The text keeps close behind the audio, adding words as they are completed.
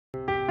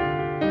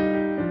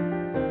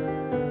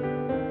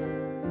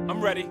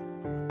I'm ready.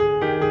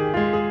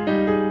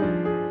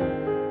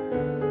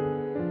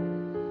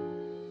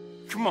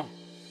 Come on.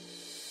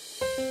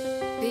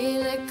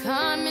 Feel it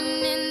coming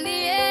in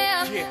the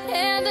air,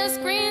 hear the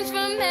screams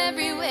from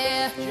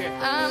everywhere.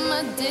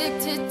 I'm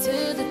addicted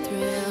to the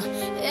thrill.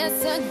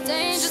 It's a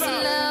dangerous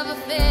love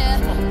affair.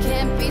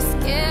 Can't be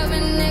scared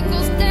when it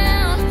goes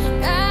down.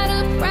 Got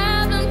a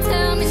problem?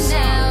 Tell me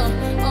now.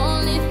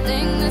 Only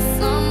thing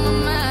that's on my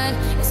mind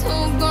is who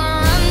gon'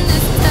 run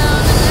this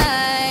town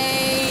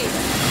tonight.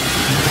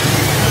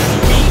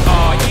 We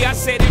are, yeah, I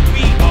said it,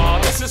 we are.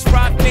 This is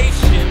Rock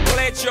Nation.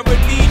 Pledge your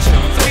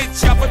allegiance.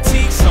 Hit your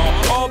fatigue song.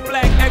 All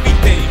black,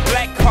 everything.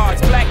 Black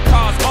cars,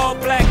 all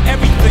black,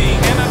 everything.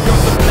 And our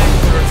girls are black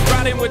girls,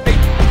 riding with they.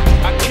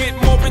 I get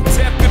more in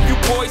depth if you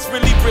boys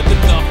really real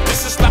enough.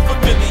 This is not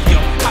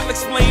familiar, I'll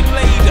explain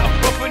later.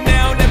 But for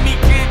now, let me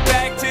get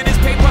back to this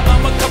paper.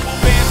 I'm a couple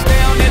bands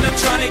down and I'm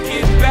trying to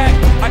get back.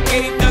 I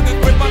gave Doug a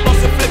grip, I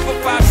lost a flip for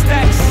 5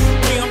 stacks.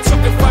 Yeah, I'm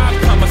talking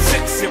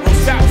 5,6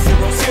 zeros, out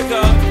zeros. Here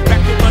the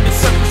back to run the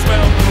circles,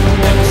 well,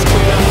 never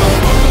square up.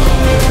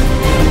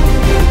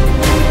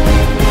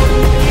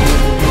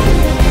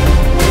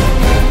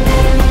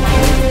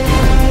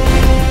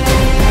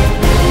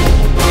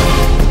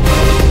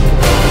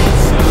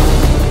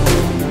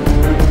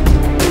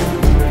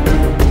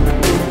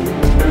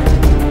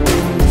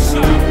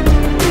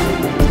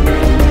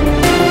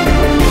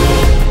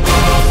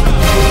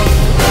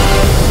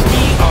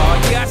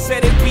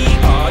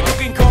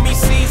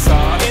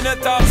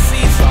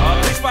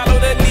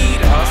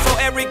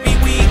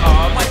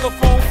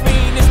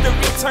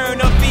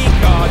 Turn up the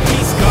God,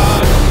 he's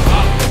God.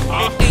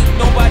 It ain't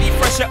nobody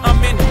fresher.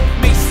 I'm in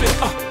Mason,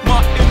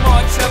 Martin,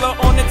 Martella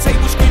on the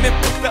table screaming.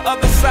 The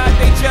other side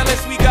they jealous.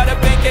 We got a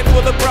banquet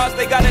full of bras,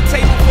 they got a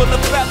table full of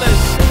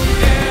fellas.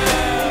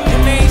 Yeah.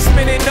 And they ain't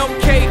spinning no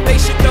cake. They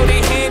should throw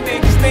their hand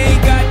in, 'cause they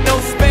ain't got no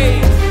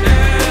space.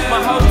 Yeah.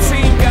 My whole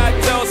team got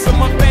dough, so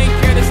my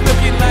banquet is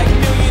looking like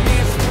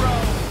millionaires, bro.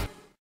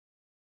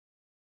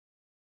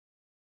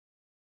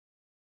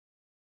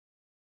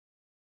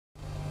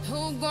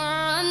 Who gon'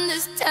 run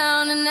this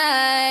town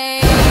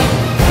tonight?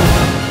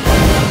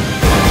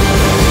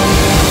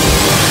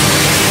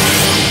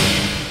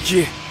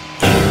 Yeah,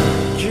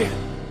 yeah.